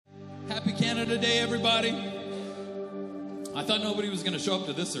Happy Canada Day, everybody. I thought nobody was going to show up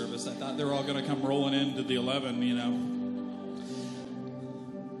to this service. I thought they were all going to come rolling into the 11, you know.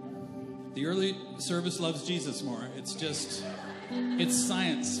 The early service loves Jesus more. It's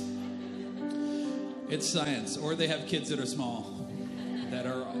science. It's science. Or they have kids that are small, that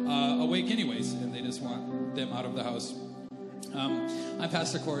are awake anyways, and they just want them out of the house. I'm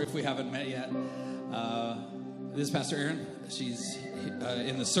Pastor Corey, if we haven't met yet. This is Pastor Erin. She's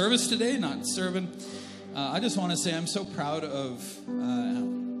in the service today, not serving. I just want to say I'm so proud of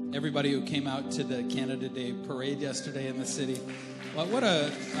everybody who came out to the Canada Day parade yesterday in the city. Well,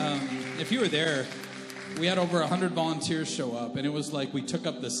 if you were there, we had over 100 volunteers show up, and it was like we took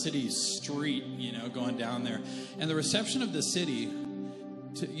up the city street, you know, going down there. And the reception of the city,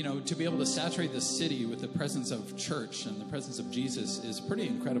 to be able to saturate the city with the presence of church and the presence of Jesus is pretty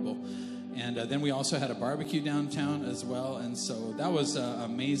incredible. And then we also had a barbecue downtown as well, and so that was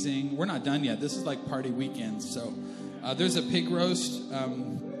amazing. We're not done yet. This is like party weekend. So there's a pig roast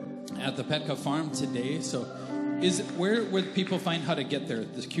at the Petka farm today. So where would people find how to get there?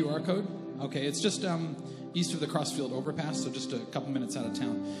 This QR code? Okay, it's just east of the Crossfield overpass, so just a couple minutes out of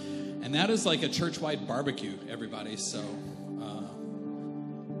town. And that is like a church-wide barbecue, everybody. So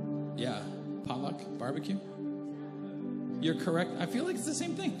yeah, potluck barbecue. You're correct. I feel like it's the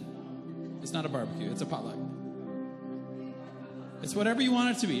same thing. It's not a barbecue. It's a potluck. It's whatever you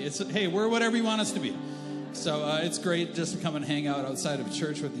want it to be. Hey, we're whatever you want us to be. So it's great just to come and hang out outside of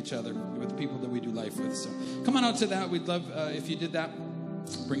church with each other, with the people that we do life with. So come on out to that. We'd love if you did that.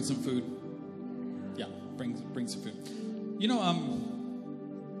 Bring some food. Yeah, bring some food. You know,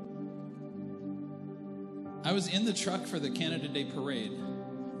 I was in the truck for the Canada Day parade,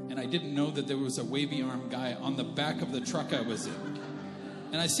 and I didn't know that there was a wavy arm guy on the back of the truck I was in.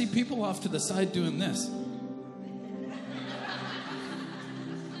 And I see people off to the side doing this.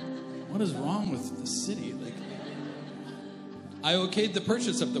 What is wrong with the city? Like, I okayed the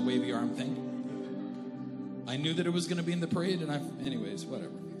purchase of the wavy arm thing. I knew that it was going to be in the parade, and anyways,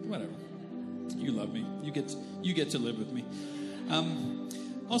 whatever. You love me. You get to live with me.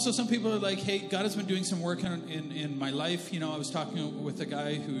 Also, some people are like, hey, God has been doing some work in my life. You know, I was talking with a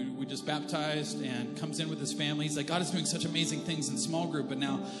guy who we just baptized and comes in with his family. He's like, God is doing such amazing things in small group. But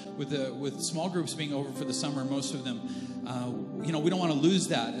now with small groups being over for the summer, most of them, we don't want to lose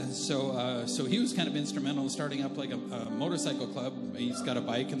that. And so he was kind of instrumental in starting up like a motorcycle club. He's got a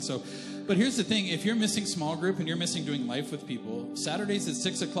bike. And so, but here's the thing. If you're missing small group and you're missing doing life with people, Saturdays at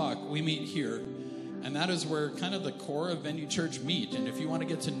 6 o'clock, we meet here. And that is where kind of the core of Venue Church meet. And if you want to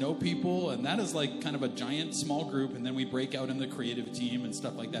get to know people, and that is like kind of a giant small group, and then we break out in the creative team and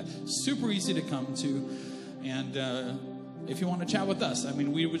stuff like that. Super easy to come to. And if you want to chat with us, I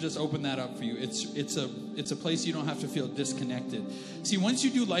mean, we would just open that up for you. It's a place you don't have to feel disconnected. See, once you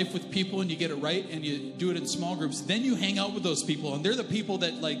do life with people and you get it right and you do it in small groups, then you hang out with those people. And they're the people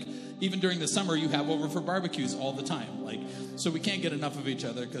that, like, even during the summer, you have over for barbecues all the time. Like, so we can't get enough of each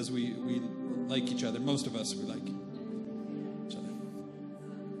other because we like each other. Most of us, we like each other.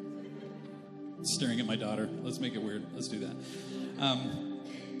 Staring at my daughter. Let's make it weird. Let's do that.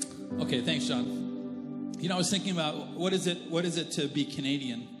 Okay, thanks, John. You know, I was thinking about what is it to be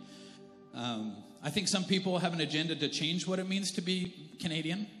Canadian? I think some people have an agenda to change what it means to be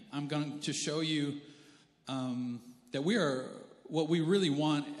Canadian. I'm going to show you that we are what we really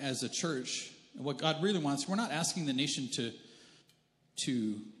want as a church, what God really wants. We're not asking the nation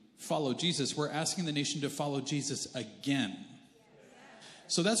to follow Jesus. We're asking the nation to follow Jesus again.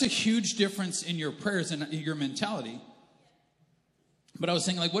 So that's a huge difference in your prayers and your mentality. But I was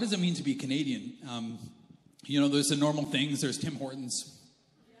saying, like, what does it mean to be Canadian? There's the normal things. There's Tim Hortons.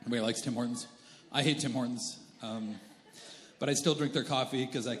 Everybody likes Tim Hortons. I hate Tim Hortons. But I still drink their coffee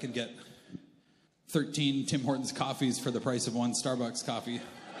because I can get 13 Tim Hortons coffees for the price of one Starbucks coffee.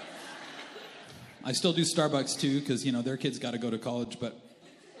 I still do Starbucks too because, their kids got to go to college. But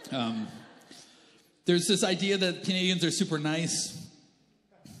there's this idea that Canadians are super nice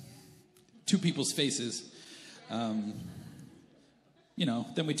to people's faces. Then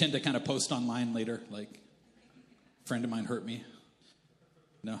we tend to kind of post online later, like, a friend of mine hurt me.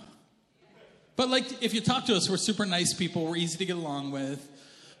 No. But, like, if you talk to us, we're super nice people. We're easy to get along with.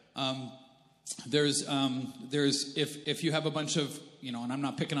 There's if you have a bunch of, and I'm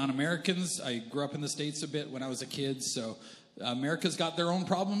not picking on Americans. I grew up in the States a bit when I was a kid, so America's got their own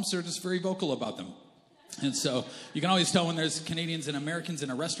problems. They're just very vocal about them. And so you can always tell when there's Canadians and Americans in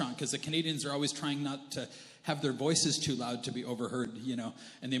a restaurant because the Canadians are always trying not to have their voices too loud to be overheard,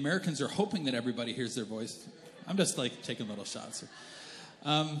 and the Americans are hoping that everybody hears their voice. I'm just, like, taking little shots.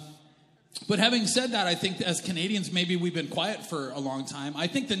 But having said that, I think as Canadians, maybe we've been quiet for a long time. I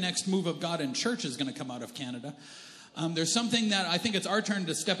think the next move of God in church is going to come out of Canada. There's something that I think it's our turn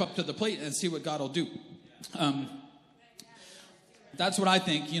to step up to the plate and see what God will do. That's what I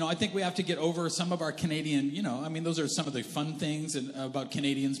think. I think we have to get over some of our Canadian, those are some of the fun things about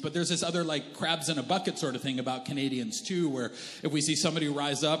Canadians, but there's this other like crabs in a bucket sort of thing about Canadians too, where if we see somebody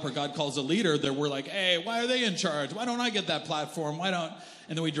rise up or God calls a leader, that we're like, hey, why are they in charge? Why don't I get that platform?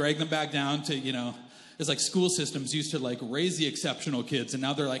 And then we drag them back down to, it's like school systems used to like raise the exceptional kids, and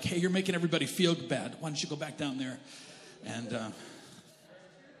now they're like, hey, you're making everybody feel bad. Why don't you go back down there? And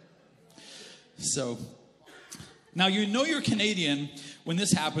so... Now, you're Canadian when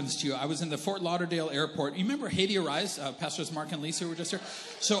this happens to you. I was in the Fort Lauderdale airport. You remember Haiti Arise? Pastors Mark and Lisa were just here.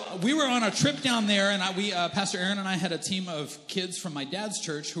 So we were on a trip down there, and Pastor Aaron and I had a team of kids from my dad's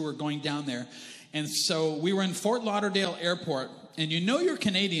church who were going down there. And so we were in Fort Lauderdale airport. And you're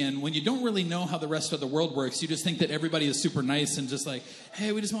Canadian when you don't really know how the rest of the world works. You just think that everybody is super nice and just like,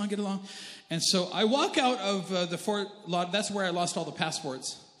 hey, we just want to get along. And so I walk out of the Fort Lauderdale. That's where I lost all the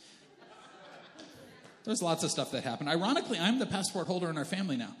passports. There's lots of stuff that happened. Ironically, I'm the passport holder in our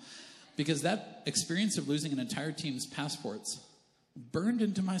family now because that experience of losing an entire team's passports burned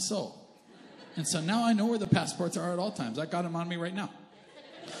into my soul. And so now I know where the passports are at all times. I got them on me right now.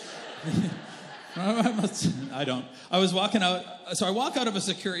 I don't. I was walking out. So I walk out of a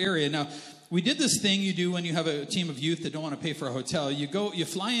secure area. Now, we did this thing you do when you have a team of youth that don't want to pay for a hotel. You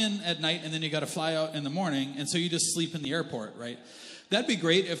fly in at night, and then you got to fly out in the morning. And so you just sleep in the airport, right? That'd be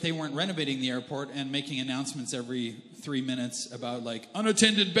great if they weren't renovating the airport and making announcements every 3 minutes about like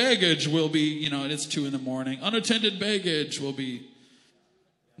unattended baggage will be, and it's 2 a.m. Unattended baggage will be.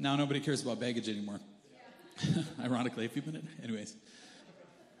 Now nobody cares about baggage anymore. Ironically, if you've been anyways.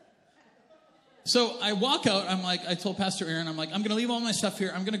 So I walk out. I told Pastor Aaron, I'm going to leave all my stuff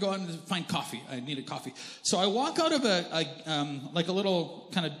here. I'm going to go out and find coffee. I needed coffee. So I walk out of a little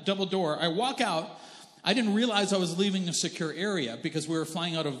kind of double door. I walk out. I didn't realize I was leaving a secure area because we were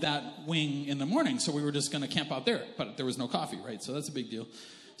flying out of that wing in the morning. So we were just going to camp out there, but there was no coffee, right? So that's a big deal.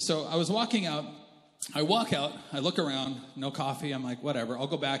 So I was walking out. I walk out. I look around. No coffee. I'm like, whatever. I'll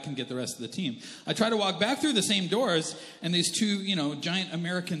go back and get the rest of the team. I try to walk back through the same doors, and these two, giant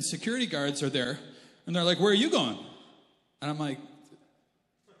American security guards are there. And they're like, where are you going? And I'm like,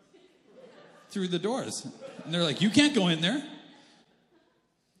 through the doors. And they're like, you can't go in there.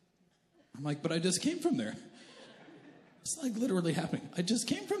 I'm like, but I just came from there. It's like literally happening. I just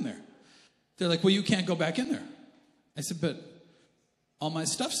came from there. They're like, well, you can't go back in there. I said, but all my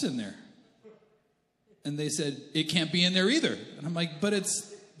stuff's in there. And they said, it can't be in there either. And I'm like, but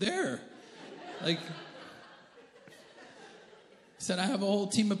it's there. Like, I said, I have a whole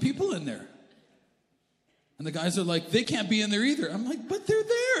team of people in there. And the guys are like, they can't be in there either. I'm like, but they're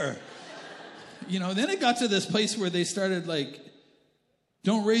there. Then it got to this place where they started like,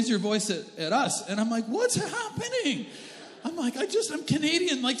 don't raise your voice at us. And I'm like, what's happening? I'm like, I'm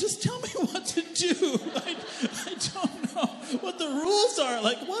Canadian. Like, just tell me what to do. I don't know what the rules are.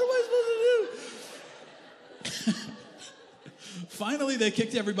 Like, what am I supposed to do? Finally, they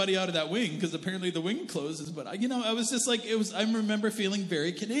kicked everybody out of that wing because apparently the wing closes. But, I was just like, I remember feeling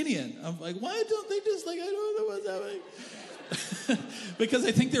very Canadian. I'm like, why don't they just, I don't know what's happening. Because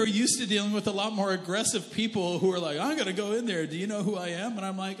I think they were used to dealing with a lot more aggressive people who are like, I'm going to go in there. Do you know who I am? And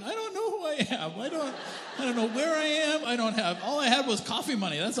I'm like, I don't know who I am. I don't know where I am. All I had was coffee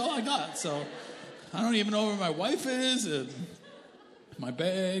money. That's all I got. So I don't even know where my wife is. And my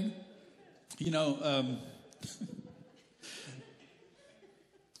bag.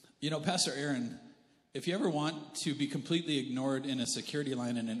 Pastor Aaron, if you ever want to be completely ignored in a security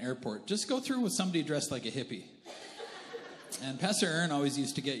line in an airport, just go through with somebody dressed like a hippie. And Pastor Aaron always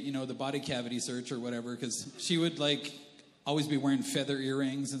used to get, the body cavity search or whatever, because she would, always be wearing feather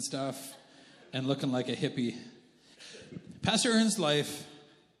earrings and stuff and looking like a hippie. Pastor Aaron's life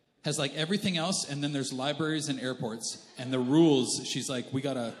has, everything else, and then there's libraries and airports. And the rules, she's like,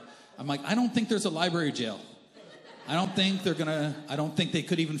 I'm like, I don't think there's a library jail. I don't think they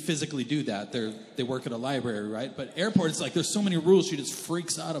could even physically do that. They work at a library, right? But airports, there's so many rules, she just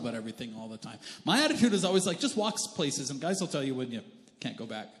freaks out about everything all the time. My attitude is always just walk places, and guys will tell you when you can't go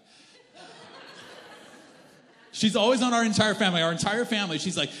back. She's always on our entire family. Our entire family,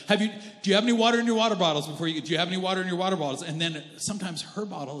 she's like, do you have any water in your water bottles do you have any water in your water bottles? And then sometimes her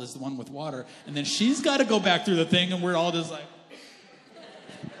bottle is the one with water, and then she's got to go back through the thing, and we're all just like...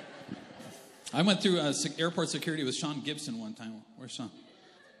 I went through airport security with Sean Gibson one time. Where's Sean?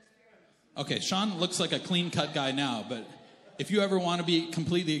 Okay, Sean looks like a clean-cut guy now, but if you ever want to be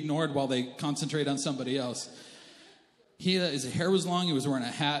completely ignored while they concentrate on somebody else, his hair was long. He was wearing a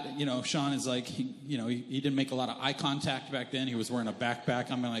hat. Sean is like, he didn't make a lot of eye contact back then. He was wearing a backpack.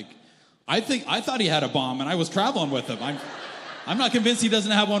 I'm like, I thought he had a bomb, and I was traveling with him. I'm not convinced he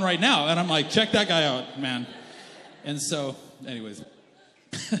doesn't have one right now. And I'm like, check that guy out, man. And so, anyways.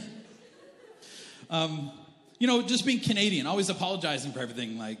 Just being Canadian, always apologizing for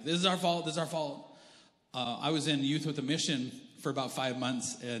everything. Like, this is our fault, this is our fault. I was in Youth with a Mission for about 5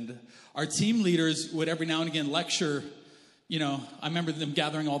 months, and our team leaders would every now and again lecture. I remember them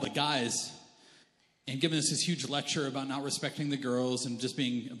gathering all the guys and giving us this huge lecture about not respecting the girls and just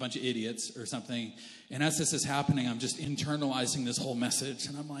being a bunch of idiots or something. And as this is happening, I'm just internalizing this whole message.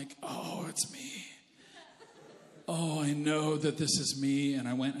 And I'm like, oh, it's me. Oh, I know that this is me. And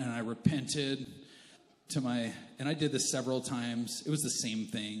I went and I repented and I did this several times. It was the same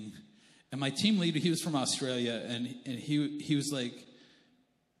thing. And my team leader, he was from Australia, and he was like,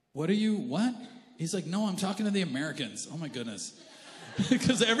 what? He's like, no, I'm talking to the Americans. Oh my goodness.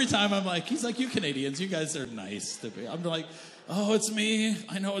 Because every time I'm like, he's like, you Canadians, you guys are nice to me. I'm like, oh, it's me.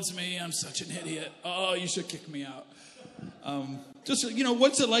 I know it's me. I'm such an idiot. Oh, you should kick me out.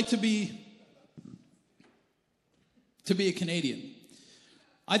 What's it like to be a Canadian?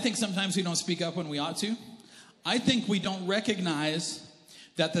 I think sometimes we don't speak up when we ought to. I think we don't recognize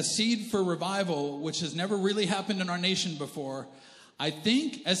that the seed for revival, which has never really happened in our nation before, I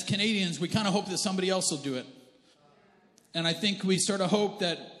think as Canadians, we kind of hope that somebody else will do it. And I think we sort of hope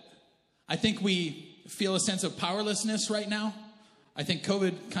I think we feel a sense of powerlessness right now. I think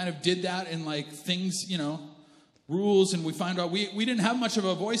COVID kind of did that in like things, rules, and we find out we didn't have much of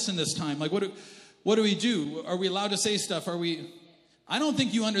a voice in this time. Like, what do we do? Are we allowed to say stuff? I don't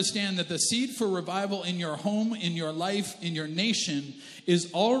think you understand that the seed for revival in your home, in your life, in your nation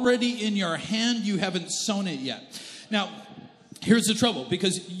is already in your hand. You haven't sown it yet. Now, here's the trouble,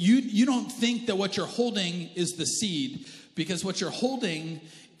 because you don't think that what you're holding is the seed, because what you're holding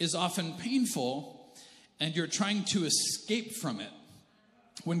is often painful and you're trying to escape from it.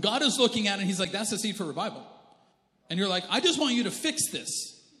 When God is looking at it, he's like, that's the seed for revival. And you're like, I just want you to fix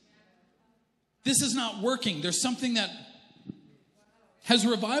this. This is not working. There's something that... Has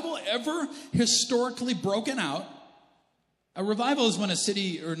revival ever historically broken out? A revival is when a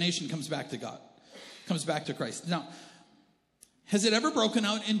city or nation comes back to God, comes back to Christ. Now, has it ever broken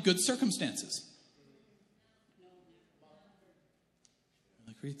out in good circumstances?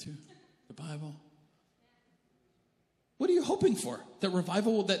 Like, read through the Bible. What are you hoping for? That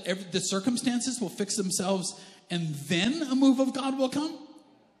revival, the circumstances will fix themselves and then a move of God will come?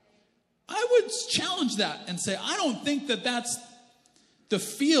 I would challenge that and say, I don't think that that's the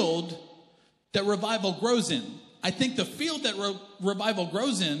field that revival grows in. I think the field that revival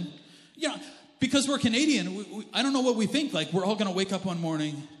grows in, because we're Canadian, I don't know what we think. Like, we're all going to wake up one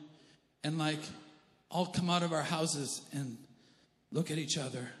morning and like all come out of our houses and look at each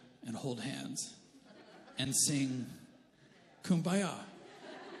other and hold hands and sing Kumbaya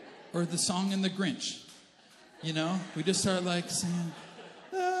or the song in The Grinch. We just start like singing.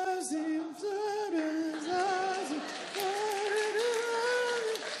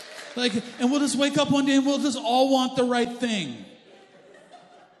 And we'll just wake up one day and we'll just all want the right thing.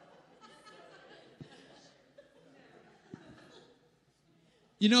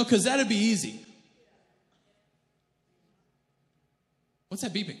 Because that'd be easy. What's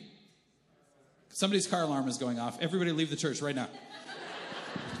that beeping? Somebody's car alarm is going off. Everybody leave the church right now.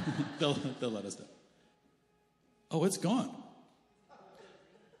 They'll let us know. Oh, it's gone.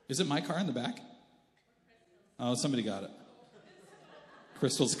 Is it my car in the back? Oh, somebody got it.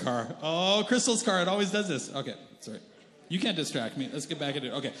 Crystal's car. Oh, Crystal's car. It always does this. Okay, sorry. You can't distract me. Let's get back into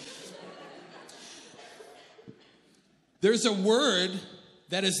it. Okay. There's a word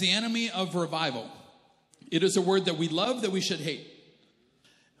that is the enemy of revival. It is a word that we love, that we should hate.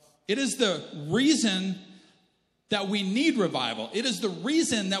 It is the reason that we need revival. It is the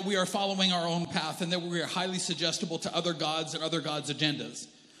reason that we are following our own path and that we are highly suggestible to other gods and other gods' agendas.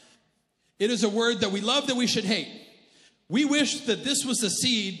 It is a word that we love, that we should hate. We wish that this was a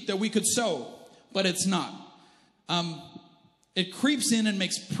seed that we could sow, but it's not. It creeps in and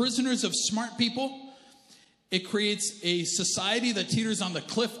makes prisoners of smart people. It creates a society that teeters on the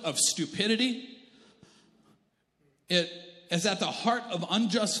cliff of stupidity. It is at the heart of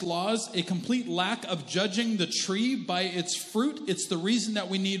unjust laws, a complete lack of judging the tree by its fruit. It's the reason that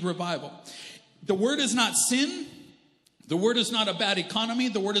we need revival. The word is not sin. The word is not a bad economy.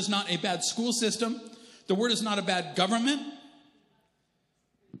 The word is not a bad school system. The word is not a bad government.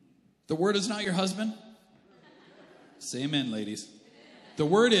 The word is not your husband. Say amen, ladies. The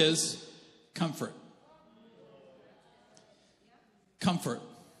word is comfort. Comfort.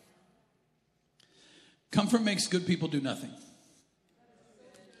 Comfort makes good people do nothing.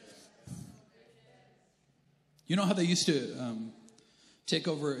 You know how they used to take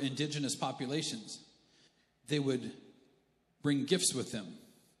over indigenous populations? They would bring gifts with them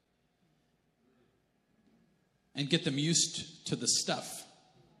and get them used to the stuff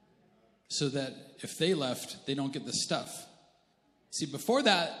so that if they left, they don't get the stuff. See, before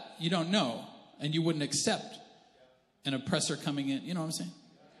that, you don't know, and you wouldn't accept an oppressor coming in. You know what I'm saying?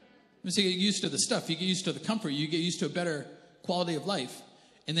 So you get used to the stuff. You get used to the comfort. You get used to a better quality of life.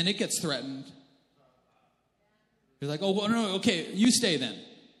 And then it gets threatened. You're like, oh, well, no, okay, you stay then.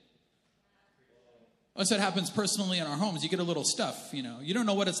 That's what happens personally in our homes. You get a little stuff, you know. You don't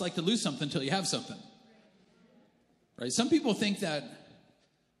know what it's like to lose something until you have something. Right? Some people think that,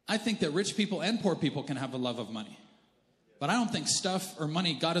 I think that rich people and poor people can have a love of money. But I don't think stuff or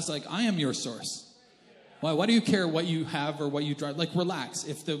money, God is like, I am your source. Why do you care what you have or what you drive? Like, relax.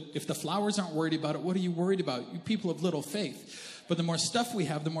 If the flowers aren't worried about it, what are you worried about? You people of little faith. But the more stuff we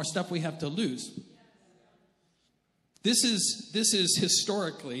have, the more stuff we have to lose. This is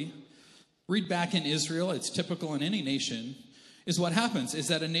historically, read back in Israel, it's typical in any nation, is what happens is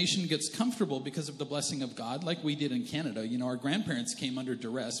that a nation gets comfortable because of the blessing of God, like we did in Canada. You know, our grandparents came under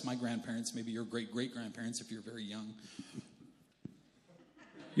duress. My grandparents, maybe your great-great-grandparents if you're very young.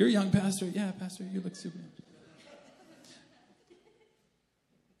 You're a young pastor? Yeah, pastor, you look super young.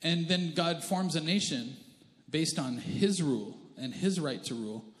 And then God forms a nation based on his rule and his right to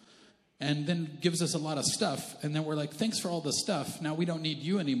rule, and then gives us a lot of stuff. And then we're like, thanks for all the stuff. Now we don't need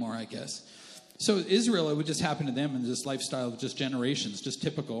you anymore, I guess. So Israel, it would just happen to them in this lifestyle of just generations, just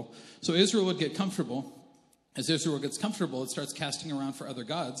typical. So Israel would get comfortable. As Israel gets comfortable, it starts casting around for other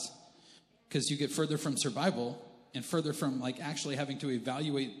gods because you get further from survival and further from like actually having to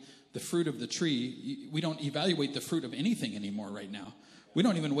evaluate the fruit of the tree. We don't evaluate the fruit of anything anymore right now. We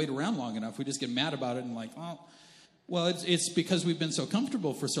don't even wait around long enough. We just get mad about it and like, well, it's because we've been so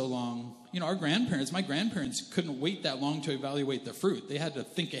comfortable for so long. You know, my grandparents couldn't wait that long to evaluate the fruit. They had to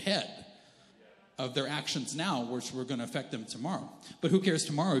think ahead of their actions now, which were going to affect them tomorrow. But who cares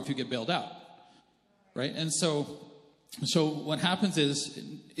tomorrow if you get bailed out, right? And so what happens is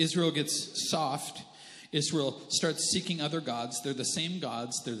Israel gets soft. Israel starts seeking other gods. They're the same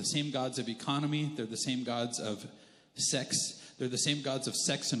gods. They're the same gods of economy. They're the same gods of sex. They're the same gods of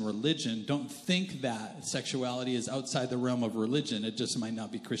sex and religion. Don't think that sexuality is outside the realm of religion. It just might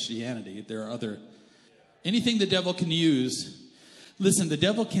not be Christianity. There are anything the devil can use. Listen, the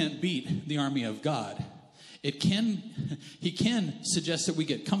devil can't beat the army of God. He can suggest that we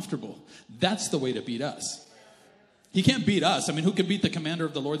get comfortable. That's the way to beat us. He can't beat us. I mean, who can beat the commander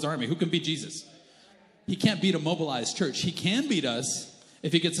of the Lord's army? Who can beat Jesus? He can't beat a mobilized church. He can beat us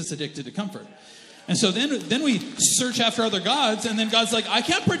if he gets us addicted to comfort. And so then we search after other gods, and then God's like, I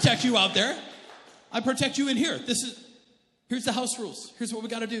can't protect you out there. I protect you in here. Here's the house rules. Here's what we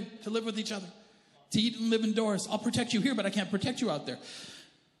got to do to live with each other, to eat and live indoors. I'll protect you here, but I can't protect you out there.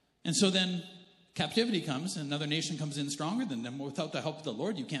 And so then captivity comes, and another nation comes in stronger than them. Without the help of the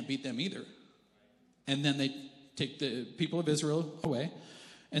Lord, you can't beat them either. And then they take the people of Israel away.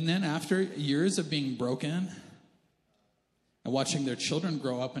 And then after years of being broken and watching their children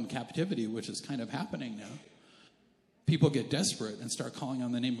grow up in captivity, which is kind of happening now, people get desperate and start calling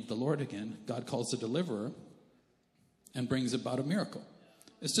on the name of the Lord again. God calls a deliverer and brings about a miracle.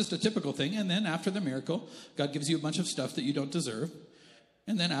 It's just a typical thing. And then after the miracle, God gives you a bunch of stuff that you don't deserve.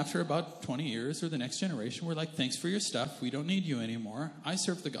 And then after about 20 years or the next generation, we're like, thanks for your stuff. We don't need you anymore. I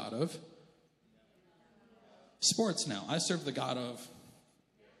serve the God of sports now. I serve the God of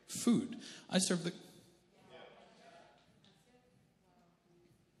food.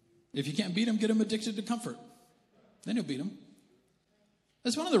 If you can't beat him, get him addicted to comfort. Then you'll beat him.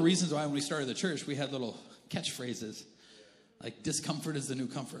 That's one of the reasons why when we started the church, we had little catchphrases like discomfort is the new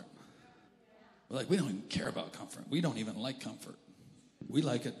comfort. We're like, we don't even care about comfort. We don't even like comfort. We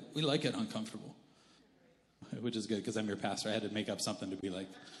like it. We like it uncomfortable. Which is good because I'm your pastor. I had to make up something to be like,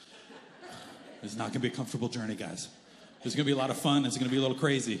 it's not going to be a comfortable journey, guys. There's going to be a lot of fun. It's going to be a little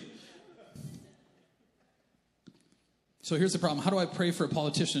crazy. So here's the problem. How do I pray for a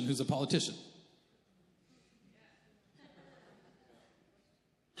politician who's a politician?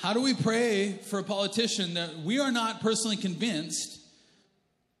 How do we pray for a politician that we are not personally convinced?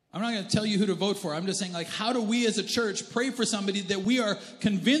 I'm not going to tell you who to vote for. I'm just saying, like, how do we as a church pray for somebody that we are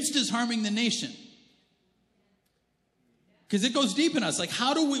convinced is harming the nation? Because it goes deep in us. Like,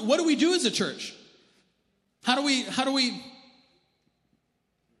 what do we do as a church? How do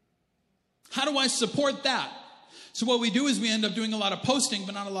I support that? So what we do is we end up doing a lot of posting,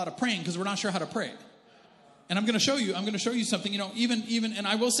 but not a lot of praying because we're not sure how to pray. And I'm going to show you something, even, and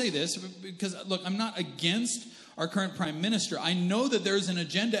I will say this, because look, I'm not against our current prime minister. I know that there's an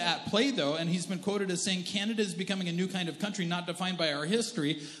agenda at play, though, and he's been quoted as saying Canada is becoming a new kind of country not defined by our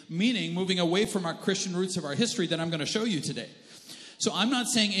history, meaning moving away from our Christian roots of our history that I'm going to show you today. So I'm not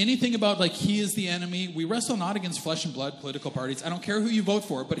saying anything about like he is the enemy. We wrestle not against flesh and blood, political parties. I don't care who you vote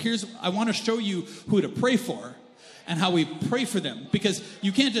for, but I want to show you who to pray for and how we pray for them. Because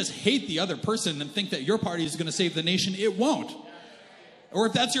you can't just hate the other person and think that your party is going to save the nation. It won't. Or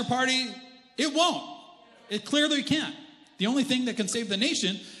if that's your party, it won't. It clearly can't. The only thing that can save the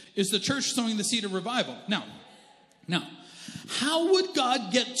nation is the church sowing the seed of revival. Now, how would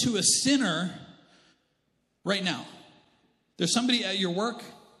God get to a sinner right now? There's somebody at your work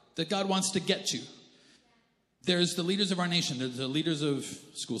that God wants to get to. There's the leaders of our nation. There's the leaders of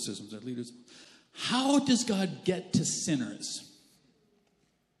school systems. There's leaders. How does God get to sinners?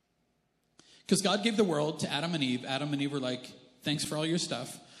 Because God gave the world to Adam and Eve. Adam and Eve were like, thanks for all your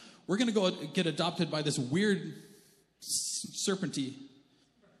stuff. We're going to go get adopted by this weird serpenty.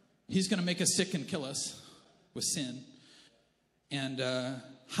 He's going to make us sick and kill us with sin. And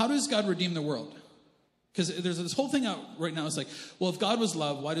how does God redeem the world? Because there's this whole thing out right now. It's like, well, if God was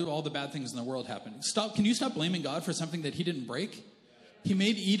love, why do all the bad things in the world happen? Can you stop blaming God for something that he didn't break? He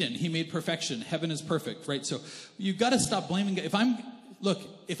made Eden. He made perfection. Heaven is perfect, right? So you've got to stop blaming God.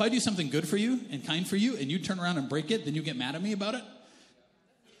 If I do something good for you and kind for you and you turn around and break it, then you get mad at me about it.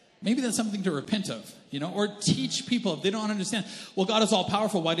 Maybe that's something to repent of, or teach people if they don't understand. Well, God is all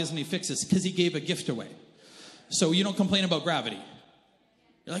powerful. Why doesn't he fix this? Because he gave a gift away. So you don't complain about gravity.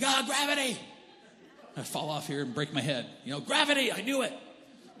 You're like, gravity. I fall off here and break my head. Gravity, I knew it.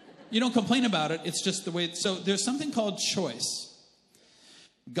 You don't complain about it. It's just the way. So there's something called choice.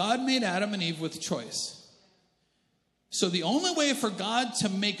 God made Adam and Eve with choice. So the only way for God to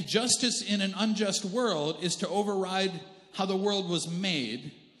make justice in an unjust world is to override how the world was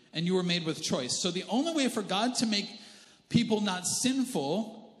made, and you were made with choice. So the only way for God to make people not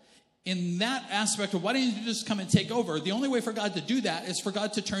sinful in that aspect of why don't you just come and take over, the only way for God to do that is for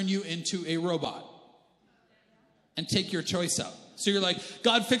God to turn you into a robot and take your choice out. So you're like,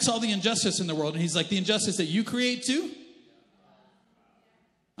 God, fix all the injustice in the world. And he's like, the injustice that you create too?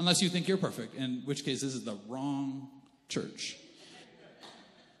 Unless you think you're perfect, in which case this is the wrong church.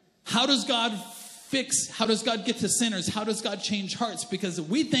 How does God fix? How does God get to sinners? How does God change hearts? Because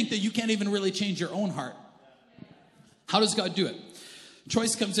we think that you can't even really change your own heart. How does God do it?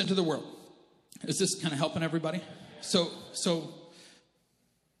 Choice comes into the world. Is this kind of helping everybody? So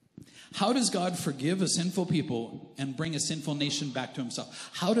how does God forgive a sinful people and bring a sinful nation back to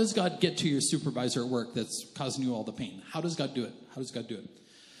himself? How does God get to your supervisor at work that's causing you all the pain? How does God do it? How does God do it?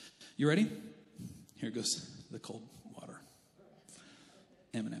 You ready? Here goes the cold water.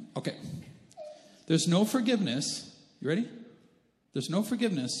 M&M. Okay. There's no forgiveness. You ready? There's no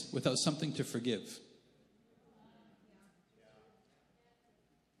forgiveness without something to forgive.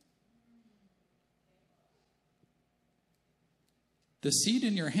 The seed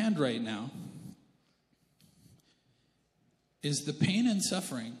in your hand right now is the pain and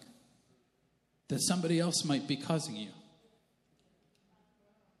suffering that somebody else might be causing you.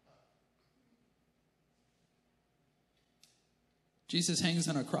 Jesus hangs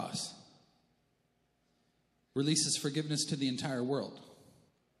on a cross, releases forgiveness to the entire world,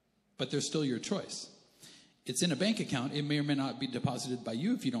 but there's still your choice. It's in a bank account. It may or may not be deposited by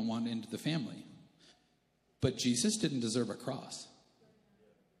you if you don't want it into the family. But Jesus didn't deserve a cross.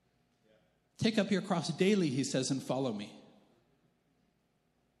 Take up your cross daily, he says, and follow me.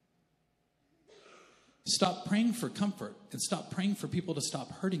 Stop praying for comfort and stop praying for people to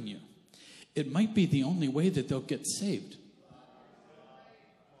stop hurting you. It might be the only way that they'll get saved.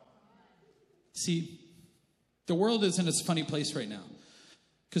 See, the world is in a funny place right now.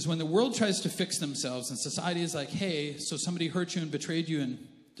 Because when the world tries to fix themselves and society is like, hey, so somebody hurt you and betrayed you and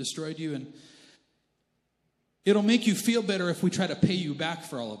destroyed you, and it'll make you feel better if we try to pay you back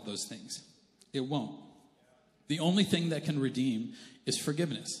for all of those things. It won't. The only thing that can redeem is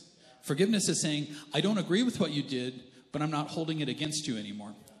forgiveness. Forgiveness is saying, I don't agree with what you did, but I'm not holding it against you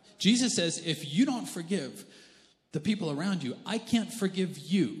anymore. Jesus says, if you don't forgive the people around you, I can't forgive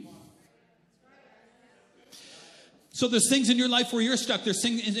you. So there's things in your life where you're stuck. There's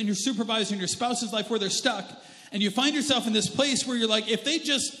things in your supervisor and your spouse's life where they're stuck. And you find yourself in this place where you're like, if they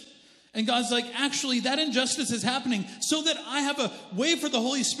just... And God's like, actually, that injustice is happening so that I have a way for the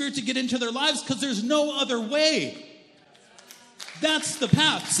Holy Spirit to get into their lives because there's no other way. That's the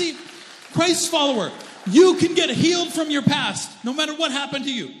path. See, Christ's follower, you can get healed from your past no matter what happened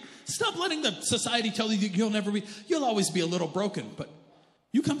to you. Stop letting the society tell you that you'll always be a little broken. But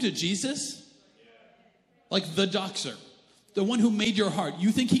you come to Jesus, Like the doctor, the one who made your heart.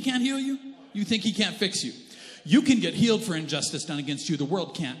 You think he can't heal you? You think he can't fix you? You can get healed for injustice done against you. The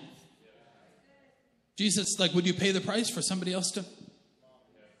world can't. Jesus, like, would you pay the price for somebody else to?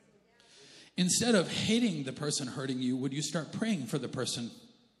 Instead of hating the person hurting you, would you start praying for the person?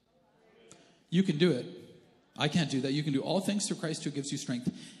 You can do it. I can't do that. You can do all things through Christ who gives you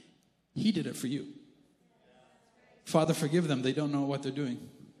strength. He did it for you. Father, forgive them. They don't know what they're doing.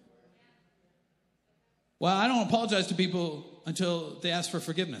 Well, I don't apologize to people until they ask for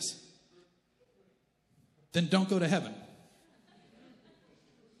forgiveness. Then don't go to heaven.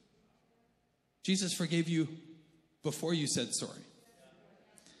 Jesus forgave you before you said sorry.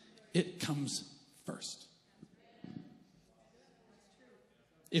 It comes first.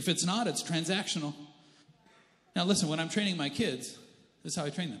 If it's not, it's transactional. Now listen, when I'm training my kids, this is how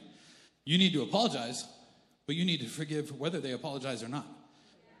I train them. You need to apologize, but you need to forgive whether they apologize or not.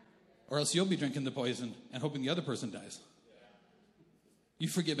 Or else you'll be drinking the poison and hoping the other person dies. You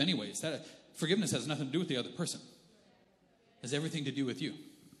forgive anyways. Forgiveness has nothing to do with the other person. It has everything to do with you.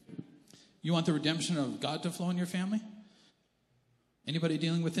 You want the redemption of God to flow in your family? Anybody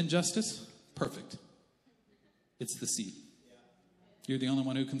dealing with injustice? Perfect. It's the seed. You're the only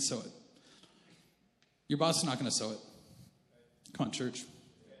one who can sow it. Your boss is not going to sow it. Come on, church.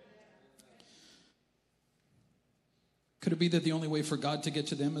 Could it be that the only way for God to get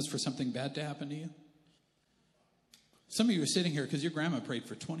to them is for something bad to happen to you? Some of you are sitting here because your grandma prayed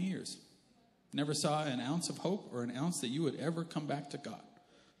for 20 years. Never saw an ounce of hope or an ounce that you would ever come back to God.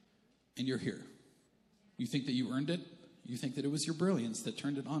 And you're here. You think that you earned it? You think that it was your brilliance that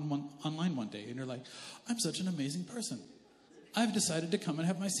turned it online one day. And you're like, I'm such an amazing person. I've decided to come and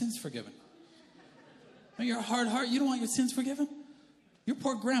have my sins forgiven. And you're a hard heart. You don't want your sins forgiven? Your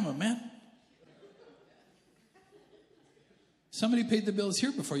poor grandma, man. Somebody paid the bills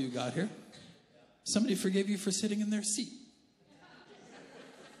here before you got here. Somebody forgave you for sitting in their seat.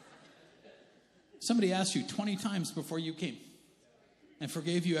 Somebody asked you 20 times before you came and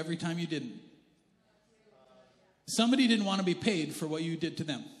forgave you every time you didn't. Somebody didn't want to be paid for what you did to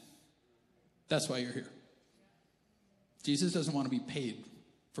them. That's why you're here. Jesus doesn't want to be paid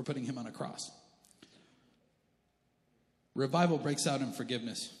for putting him on a cross. Revival breaks out in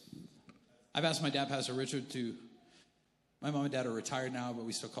forgiveness. I've asked my dad, Pastor Richard, my mom and dad are retired now, but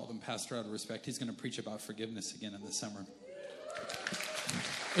we still call them pastor out of respect. He's going to preach about forgiveness again in the summer.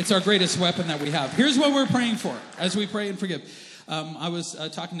 It's our greatest weapon that we have. Here's what we're praying for as we pray and forgive. I was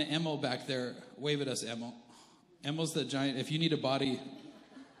talking to Emil back there. Wave at us, Emil. Emil's the giant. If you need a body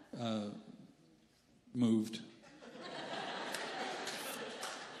moved,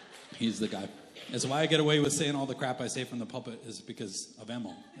 he's the guy. That's why I get away with saying all the crap I say from the pulpit is because of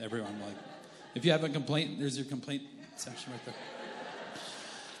Emil. Everyone, like, if you have a complaint, there's your complaint section right there.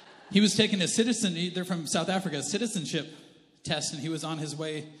 He was taking they're from South Africa, a citizenship test, and he was on his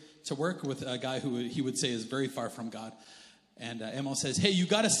way to work with a guy who he would say is very far from God. And Emil says, hey, you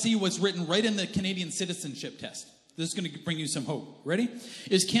got to see what's written right in the Canadian citizenship test. This is going to bring you some hope. Ready?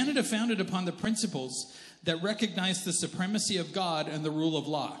 Is Canada founded upon the principles that recognize the supremacy of God and the rule of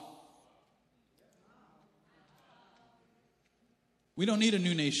law? We don't need a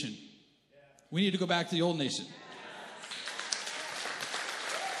new nation. We need to go back to the old nation.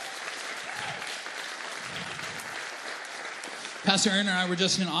 Pastor Aaron and I were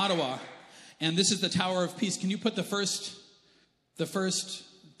just in Ottawa, and this is the Tower of Peace. Can you put the first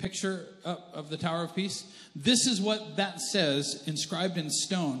picture up of the Tower of Peace? This is what that says, inscribed in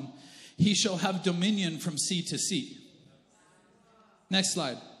stone. He shall have dominion from sea to sea. Next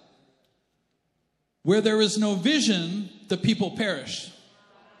slide. Where there is no vision, the people perish.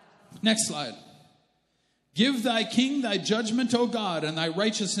 Next slide. Give thy king thy judgment, O God, and thy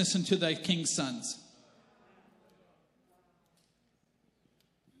righteousness unto thy king's sons.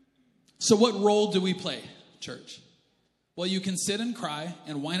 So what role do we play, church? Well, you can sit and cry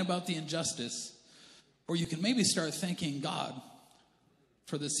and whine about the injustice, or you can maybe start thanking God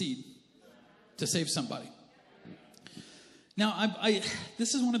for the seed to save somebody. Now,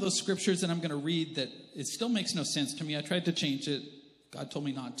 this is one of those scriptures that I'm going to read that it still makes no sense to me. I tried to change it. God told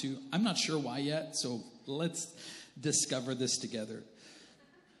me not to. I'm not sure why yet, so let's discover this together.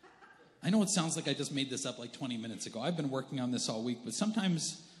 I know it sounds like I just made this up like 20 minutes ago. I've been working on this all week, but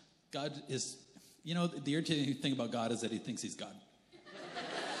sometimes God is, the irritating thing about God is that he thinks he's God.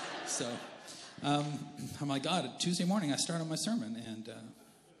 So I'm like, God, Tuesday morning I start on my sermon,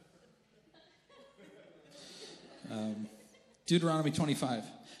 and Deuteronomy 25.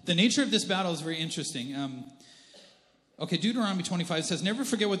 The nature of this battle is very interesting. Okay, Deuteronomy 25 says, never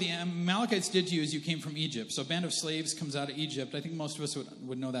forget what the Amalekites did to you as you came from Egypt. So a band of slaves comes out of Egypt. I think most of us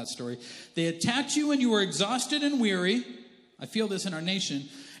would know that story. They attacked you when you were exhausted and weary. I feel this in our nation.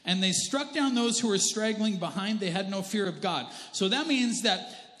 And they struck down those who were straggling behind. They had no fear of God. So that means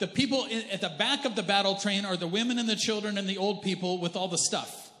that the people at the back of the battle train are the women and the children and the old people with all the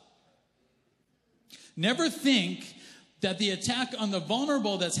stuff. Never think that the attack on the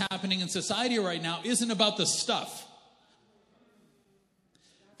vulnerable that's happening in society right now isn't about the stuff.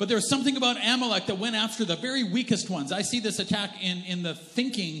 But there's something about Amalek that went after the very weakest ones. I see this attack in the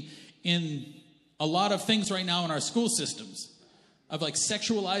thinking in a lot of things right now in our school systems of like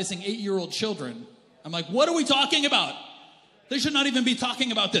sexualizing 8-year-old children. I'm like, what are we talking about? They should not even be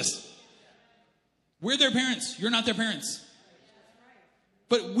talking about this. We're their parents. You're not their parents.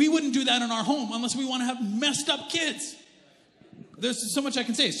 But we wouldn't do that in our home unless we want to have messed up kids. There's so much I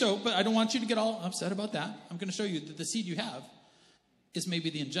can say. But I don't want you to get all upset about that. I'm going to show you that the seed you have is maybe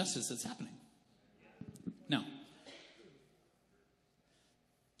the injustice that's happening. Now,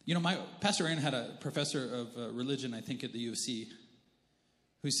 you know, my Pastor Aaron had a professor of religion, I think, at the U of C,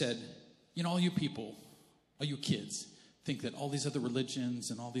 who said, you know, all you people, all you kids, think that all these other religions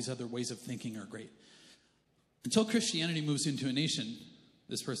and all these other ways of thinking are great. Until Christianity moves into a nation,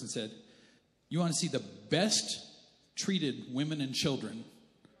 this person said, you want to see the best treated women and children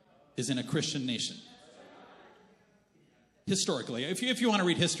is in a Christian nation. Historically, if you want to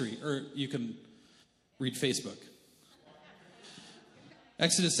read history, or you can read Facebook.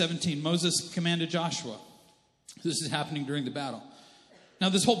 Exodus 17, Moses commanded Joshua. This is happening during the battle. Now,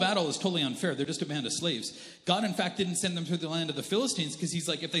 this whole battle is totally unfair. They're just a band of slaves. God, in fact, didn't send them to the land of the Philistines because he's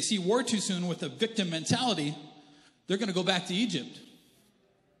like, if they see war too soon with a victim mentality, they're going to go back to Egypt.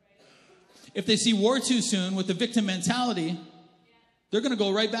 If they see war too soon with the victim mentality, they're going to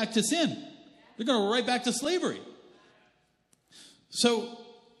go right back to sin. They're going to go right back to slavery. So,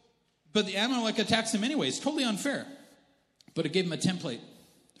 but the Amalek attacks them anyways. Totally unfair. But it gave them a template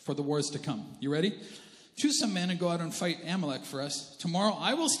for the wars to come. You ready? Choose some men and go out and fight Amalek for us. Tomorrow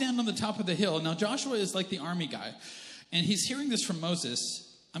I will stand on the top of the hill. Now Joshua is like the army guy. And he's hearing this from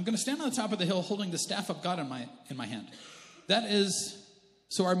Moses. I'm going to stand on the top of the hill holding the staff of God in my hand. That is,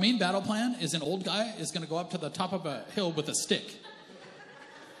 so our main battle plan is an old guy is going to go up to the top of a hill with a stick.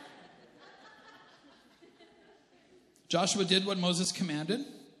 Joshua did what Moses commanded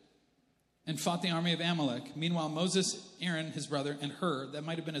and fought the army of Amalek. Meanwhile, Moses, Aaron, his brother, and Hur, that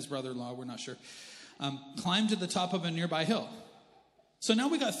might have been his brother-in-law, we're not sure, climbed to the top of a nearby hill. So now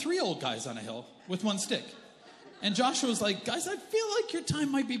we got 3 old guys on a hill with 1 stick. And Joshua was like, guys, I feel like your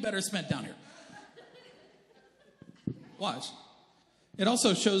time might be better spent down here. Watch. It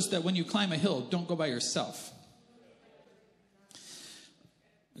also shows that when you climb a hill, don't go by yourself.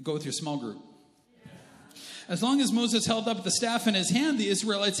 Go with your small group. As long as Moses held up the staff in his hand, the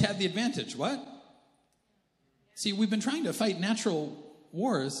Israelites had the advantage. What? See, we've been trying to fight natural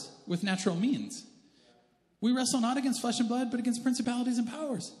wars with natural means. We wrestle not against flesh and blood, but against principalities and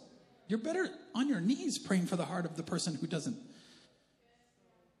powers. You're better on your knees praying for the heart of the person who doesn't.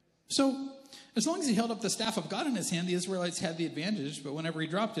 So, as long as he held up the staff of God in his hand, the Israelites had the advantage, but whenever he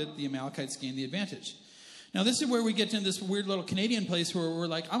dropped it, the Amalekites gained the advantage. Now, this is where we get into this weird little Canadian place where we're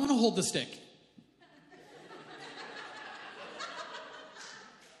like, I want to hold the stick.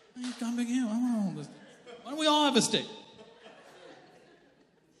 Why don't we all have a stick?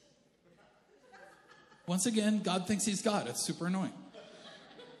 Once again, God thinks he's God. It's super annoying.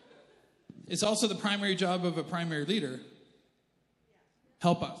 It's also the primary job of a primary leader.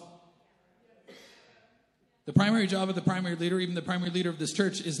 Help us. The primary job of the primary leader, even the primary leader of this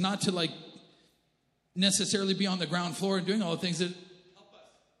church, is not to like necessarily be on the ground floor and doing all the things that help us.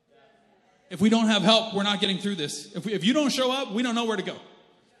 If we don't have help, we're not getting through this. If you don't show up, we don't know where to go.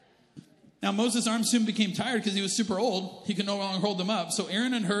 Now, Moses' arms soon became tired because he was super old. He could no longer hold them up. So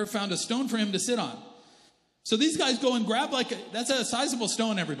Aaron and Hur found a stone for him to sit on. So these guys go and grab that's a sizable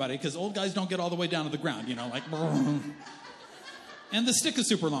stone, everybody, because old guys don't get all the way down to the ground, you know, like. And the stick is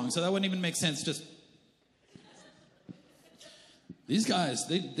super long, so that wouldn't even make sense. Just these guys,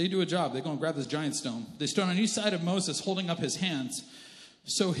 they do a job. They go and grab this giant stone. They stood on each side of Moses, holding up his hands.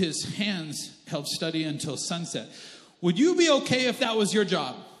 So his hands held steady until sunset. Would you be okay if that was your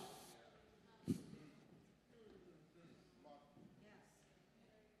job?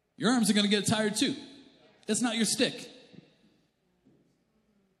 Your arms are going to get tired too. That's not your stick.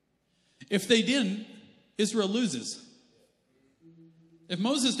 If they didn't, Israel loses. If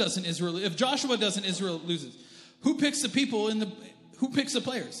Moses doesn't, if Joshua doesn't, Israel loses. Who picks the people who picks the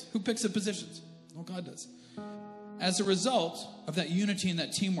players? Who picks the positions? Well, God does. As a result of that unity and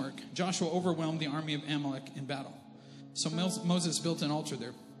that teamwork, Joshua overwhelmed the army of Amalek in battle. So Moses built an altar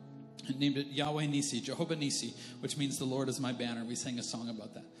there and named it Yahweh Nisi, Jehovah Nisi, which means the Lord is my banner. We sang a song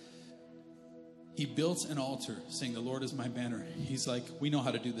about that. He built an altar saying, the Lord is my banner. He's like, we know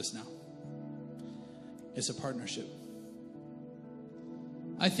how to do this now. It's a partnership.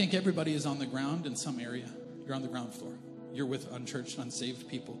 I think everybody is on the ground in some area. You're on the ground floor. You're with unchurched, unsaved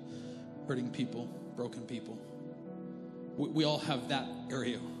people, hurting people, broken people. We all have that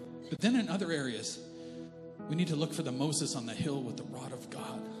area. But then in other areas, we need to look for the Moses on the hill with the rod of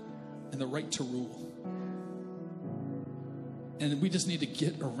God and the right to rule. And we just need to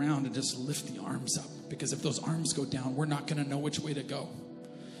get around and just lift the arms up. Because if those arms go down, we're not going to know which way to go.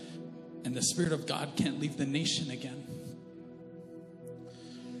 And the Spirit of God can't leave the nation again.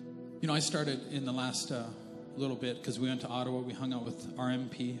 You know, I started in the last little bit because we went to Ottawa. We hung out with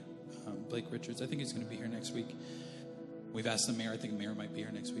RMP, Blake Richards. I think he's going to be here next week. We've asked the mayor. I think the mayor might be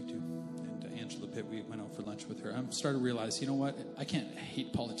here next week too. And Angela Pitt, we went out for lunch with her. I'm starting to realize, you know what? I can't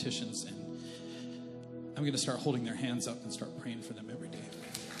hate politicians, and I'm going to start holding their hands up and start praying for them every day.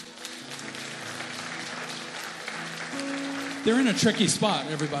 They're in a tricky spot,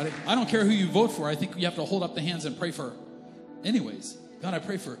 everybody. I don't care who you vote for. I think you have to hold up the hands and pray for. Anyways, God, I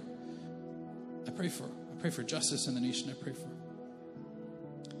pray for justice in the nation. I pray for.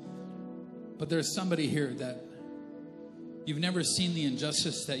 But there's somebody here that you've never seen the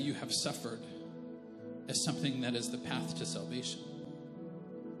injustice that you have suffered as something that is the path to salvation.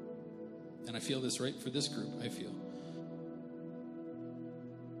 And I feel this right for this group, I feel.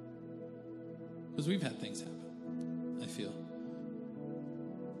 Because we've had things happen, I feel.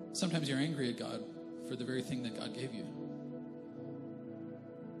 Sometimes you're angry at God for the very thing that God gave you.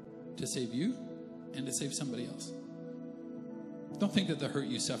 To save you and to save somebody else. Don't think that the hurt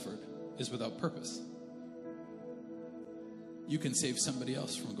you suffered is without purpose. You can save somebody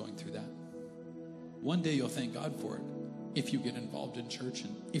else from going through that. One day you'll thank God for it if you get involved in church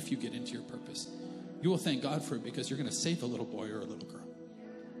and if you get into your purpose. You will thank God for it because you're going to save a little boy or a little girl.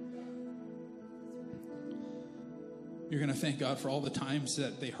 You're going to thank God for all the times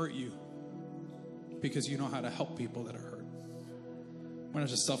that they hurt you because you know how to help people that are hurt. We're not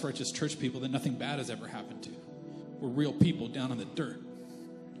just self-righteous church people that nothing bad has ever happened to. We're real people down in the dirt.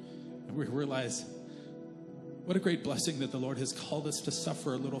 And we realize what a great blessing that the Lord has called us to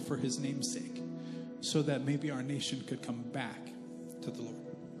suffer a little for his name's sake so that maybe our nation could come back to the Lord.